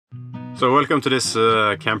So welcome to this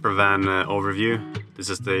Campervan overview. This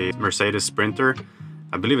is the Mercedes Sprinter.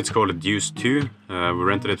 I believe it's called a Deuce 2. We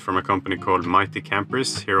rented it from a company called Mighty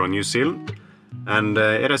Campers here on New Zealand. And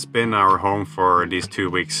it has been our home for these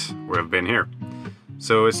 2 weeks we have been here.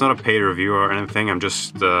 So it's not a paid review or anything. I'm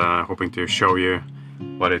just hoping to show you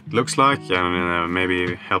what it looks like and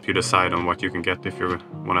maybe help you decide on what you can get if you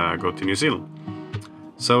want to go to New Zealand.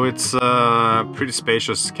 So it's a pretty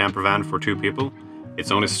spacious campervan for 2 people. It's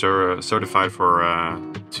only certified for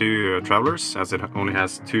 2 travelers, as it only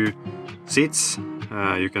has 2 seats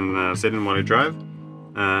you can sit in while you drive.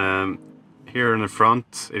 Here in the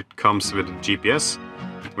front it comes with GPS,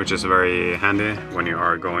 which is very handy when you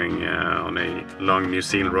are going on a long New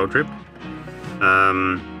Zealand road trip.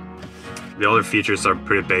 The other features are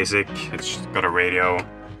pretty basic. It's got a radio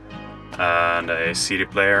and a CD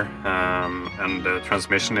player, and the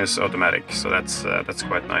transmission is automatic, so that's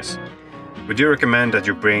quite nice. We do recommend that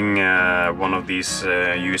you bring one of these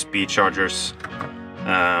USB chargers.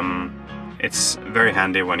 It's very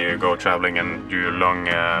handy when you go traveling and do long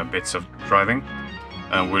bits of driving,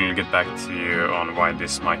 and we'll get back to you on why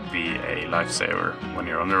this might be a lifesaver when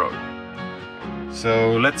you're on the road.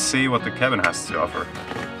 So let's see what the cabin has to offer.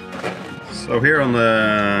 So here on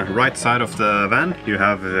the right side of the van you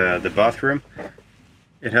have the bathroom.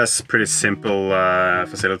 It has pretty simple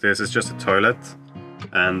facilities. It's just a toilet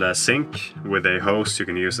and a sink with a hose you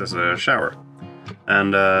can use as a shower.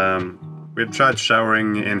 And we've tried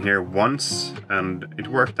showering in here once and it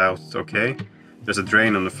worked out okay. There's a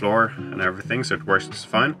drain on the floor and everything, so it works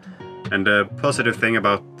fine. And the positive thing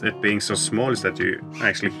about it being so small is that you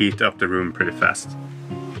actually heat up the room pretty fast.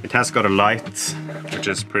 It has got a light, which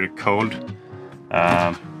is pretty cold.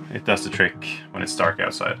 It does the trick when it's dark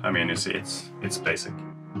outside. I mean, you see, it's basic.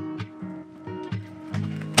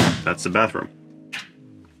 That's the bathroom.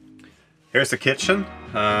 Here's the kitchen.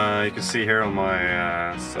 You can see here on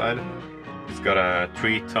my side, it's got a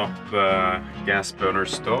 3-top gas burner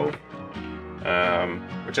stove,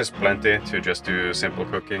 which is plenty to just do simple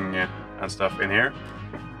cooking and stuff in here.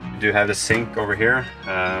 You do have the sink over here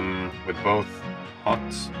with both hot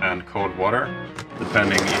and cold water,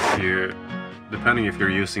 depending if you're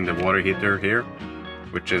using the water heater here,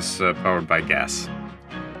 which is powered by gas.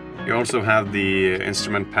 You also have the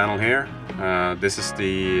instrument panel here. This is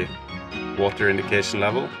the water indication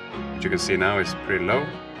level, which you can see now is pretty low.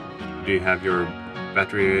 You have your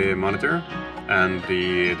battery monitor and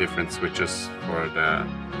the different switches for the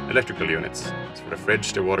electrical units. It's for the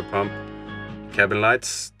fridge, the water pump, cabin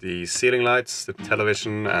lights, the ceiling lights, the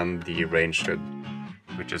television, and the range hood,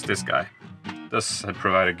 which is this guy. It does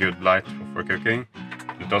provide a good light for cooking.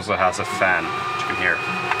 It also has a fan, which you can hear.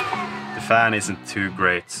 The fan isn't too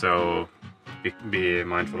great, so be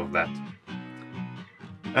mindful of that.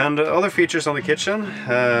 And other features on the kitchen,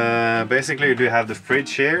 basically you do have the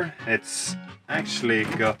fridge here. It's actually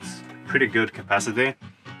got pretty good capacity.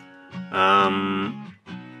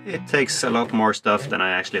 It takes a lot more stuff than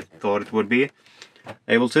I actually thought it would be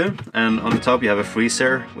able to. And on the top you have a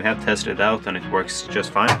freezer. We have tested it out and it works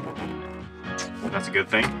just fine. That's a good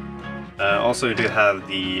thing. Also you do have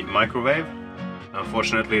the microwave.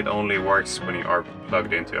 Unfortunately it only works when you are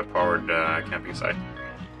plugged into a powered camping site.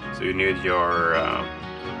 So you need your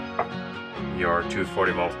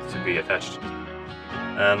 240 volt to be attached.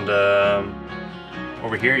 And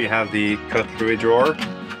over here you have the cutlery drawer.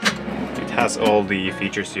 It has all the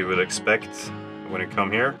features you would expect when you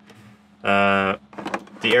come here. The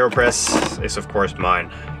AeroPress is of course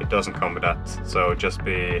mine. It doesn't come with that, so just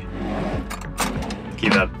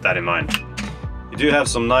keep that in mind. You do have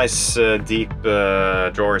some nice deep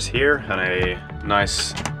drawers here and a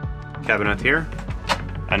nice cabinet here.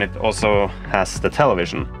 And it also has the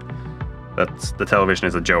television. But the television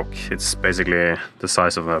is a joke. It's basically the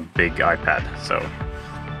size of a big iPad, so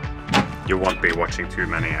you won't be watching too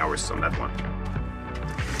many hours on that one.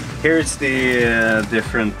 Here's the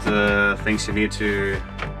different things you need to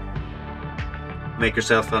make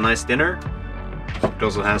yourself a nice dinner. It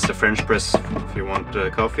also has the French press if you want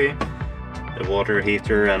coffee, the water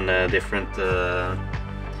heater, and different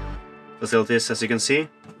facilities, as you can see.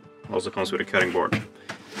 Also comes with a cutting board.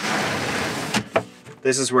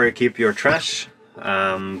 This is where you keep your trash,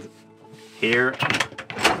 and here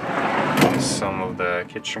is some of the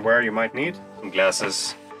kitchenware you might need. Some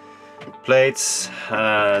glasses, plates,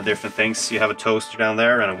 different things. You have a toaster down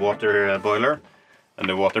there and a water boiler. And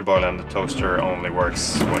the water boiler and the toaster only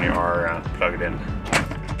works when you are plugged in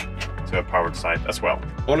to a powered site as well.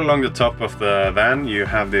 All along the top of the van you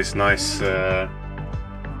have these nice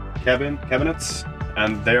cabinets,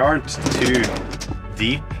 and they aren't too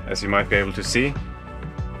deep, as you might be able to see.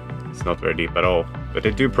 It's not very deep at all. but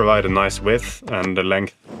they do provide a nice width, and the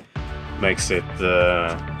length makes it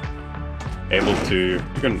able to,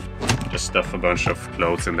 you can just stuff a bunch of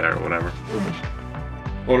clothes in there or whatever.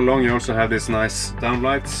 All along you also have these nice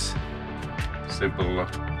downlights, simple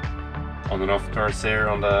on and off turns here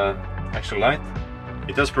on the actual light.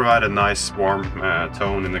 It does provide a nice warm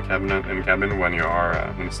tone in the cabin when you are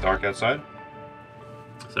when it's dark outside.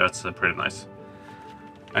 So that's pretty nice.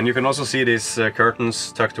 And you can also see these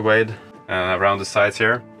curtains tucked away around the sides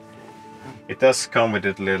here. It does come with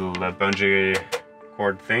a little bungee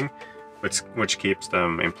cord thing, which keeps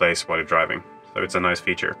them in place while you're driving. So it's a nice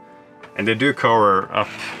feature. And they do cover up,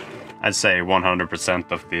 I'd say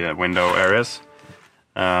 100% of the window areas.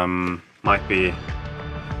 Might be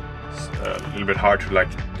a little bit hard to like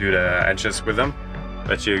do the edges with them,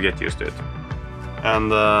 but you get used to it.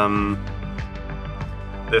 And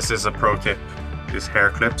this is a pro tip, these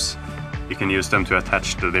hair clips. You can use them to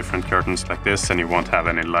attach the different curtains like this, and you won't have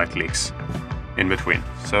any light leaks in between.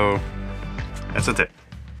 So that's a tip.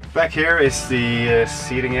 Back here is the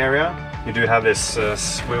seating area. You do have this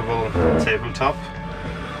swivel tabletop,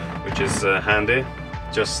 which is handy.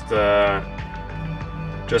 Just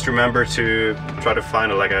remember to try to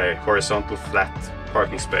find like a horizontal flat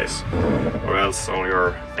parking space, or else all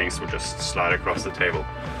your things will just slide across the table.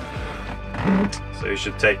 So you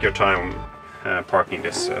should take your time parking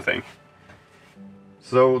this thing.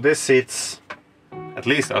 So this seats at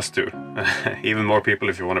least us two, even more people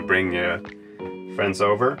if you want to bring friends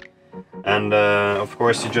over. And of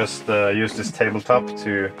course you just use this tabletop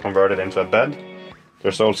to convert it into a bed.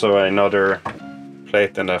 There's also another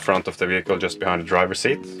plate in the front of the vehicle just behind the driver's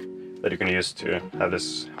seat that you can use to have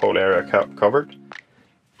this whole area covered.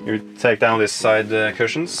 You take down these side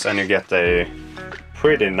cushions and you get a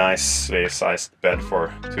pretty nicely sized bed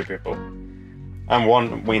for two people. I'm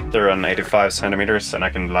 1 meter and 85 centimeters and I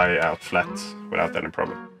can lie out flat without any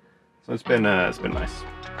problem. So it's been nice.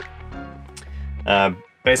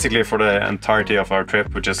 Basically for the entirety of our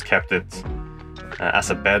trip we just kept it as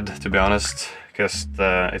a bed, to be honest, because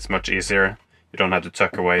it's much easier. You don't have to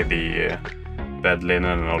tuck away the bed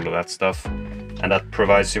linen and all of that stuff, and that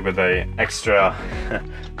provides you with an extra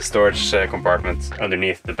storage compartment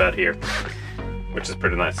underneath the bed here, which is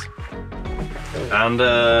pretty nice. And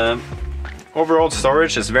overall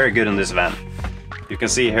storage is very good in this van. You can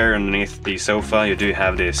see here underneath the sofa you do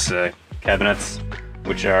have these cabinets,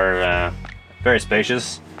 which are very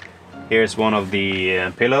spacious. Here's one of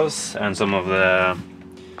the pillows and some of the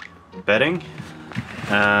bedding,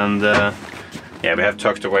 and yeah, we have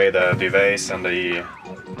tucked away the duvets and the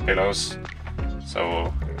pillows,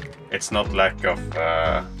 so it's not lack of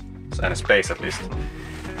any space at least.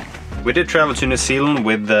 We did travel to New Zealand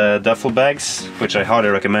with duffel bags, which I highly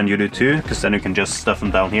recommend you do too, because then you can just stuff them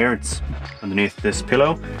down here. It's underneath this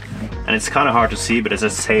pillow, and it's kind of hard to see, but it's a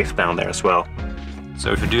safe down there as well.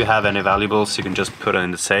 So if you do have any valuables, you can just put it in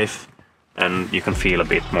the safe, and you can feel a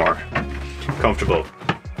bit more comfortable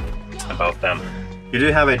about them. You do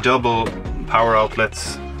have a double power outlet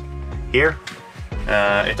here.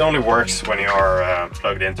 It only works when you are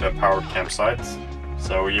plugged into a powered campsite,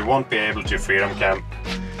 so you won't be able to freedom camp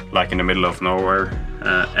like in the middle of nowhere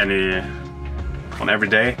on every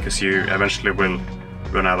day, because you eventually will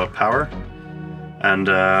run out of power. And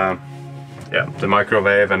yeah, the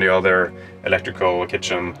microwave and the other electrical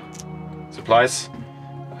kitchen supplies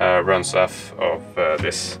runs off of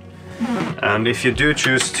this. And if you do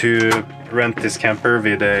choose to rent this camper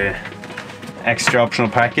with a extra optional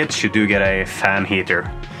package, you do get a fan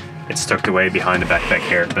heater. It's tucked away behind the backpack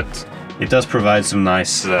here, but it does provide some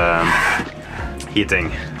nice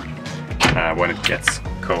heating when it gets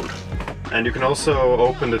cold. And you can also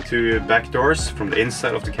open the two back doors from the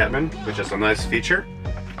inside of the cabin, which is a nice feature.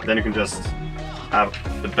 Then you can just have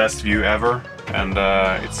the best view ever, and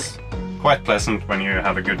it's quite pleasant when you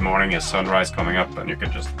have a good morning, a sunrise coming up, and you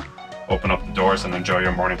can just open up the doors and enjoy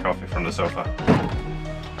your morning coffee from the sofa.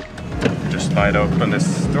 Just slide open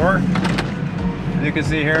this door. As you can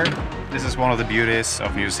see here, this is one of the beauties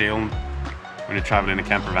of New Zealand when you travel in a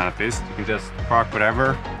camper van at least. You can just park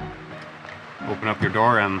whatever, open up your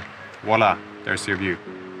door, and voila, there's your view.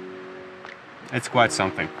 It's quite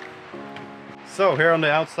something. So here on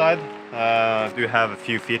the outside, do have a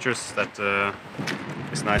few features that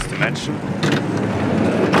is nice to mention.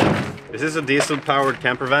 This is a diesel-powered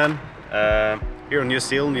camper van. Here in New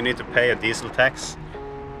Zealand, you need to pay a diesel tax.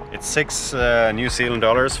 It's 6 New Zealand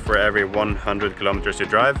dollars for every 100 kilometers you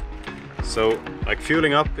drive. So, like,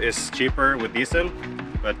 fueling up is cheaper with diesel,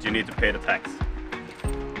 but you need to pay the tax.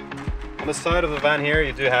 On the side of the van here,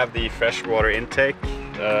 you do have the freshwater intake.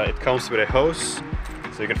 It comes with a hose,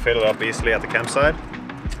 so you can fill it up easily at the campsite.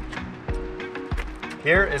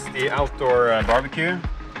 Here is the outdoor barbecue.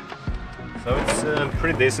 So it's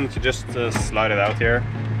pretty decent to just slide it out here.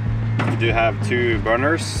 You do have 2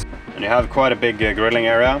 burners and you have quite a big grilling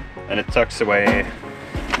area, and it tucks away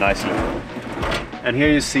nicely. And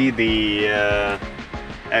here you see the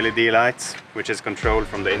LED lights, which is controlled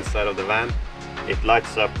from the inside of the van. It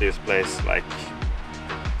lights up this place like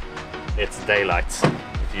it's daylight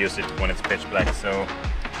if you use it when it's pitch black. So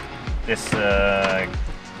this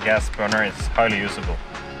gas burner is highly usable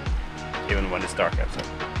even when it's dark outside.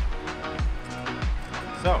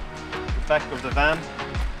 So, the back of the van,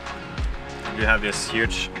 you have this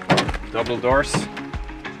huge double doors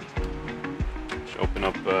which open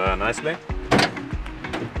up nicely.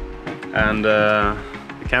 And the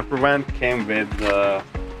camper van came with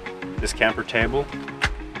this camper table,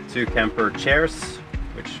 2 camper chairs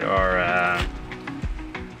which are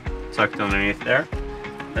tucked underneath there.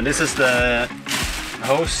 And this is the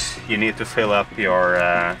hose you need to fill up your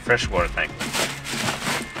freshwater tank.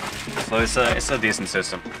 So it's a decent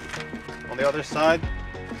system. On the other side,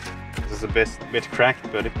 this is a bit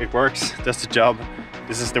cracked, but it works, does the job.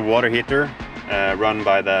 This is the water heater run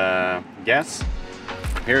by the gas.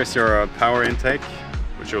 Here is your power intake,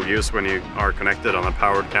 which you'll use when you are connected on a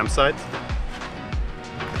powered campsite.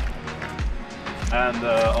 And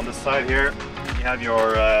on the side here, you have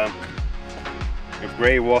your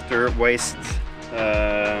grey water waste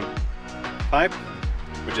pipe,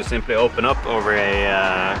 which you simply open up over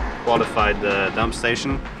a qualified dump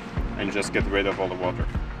station and just get rid of all the water.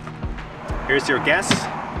 Here's your gas.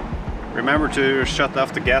 Remember to shut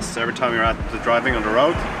off the gas every time you're out driving on the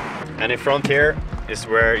road. And in front here is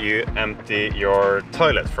where you empty your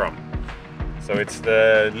toilet from. So it's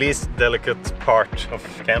the least delicate part of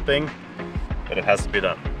camping, but it has to be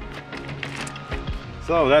done.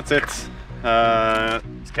 So that's it.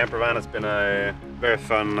 This camper van has been a very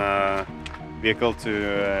fun vehicle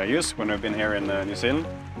to use when we've been here in New Zealand.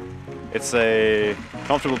 It's a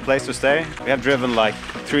comfortable place to stay. We have driven like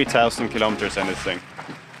 3,000 kilometers in this thing,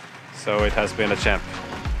 so it has been a champ.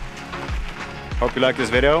 Hope you like this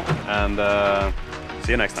video, and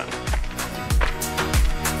see you next time.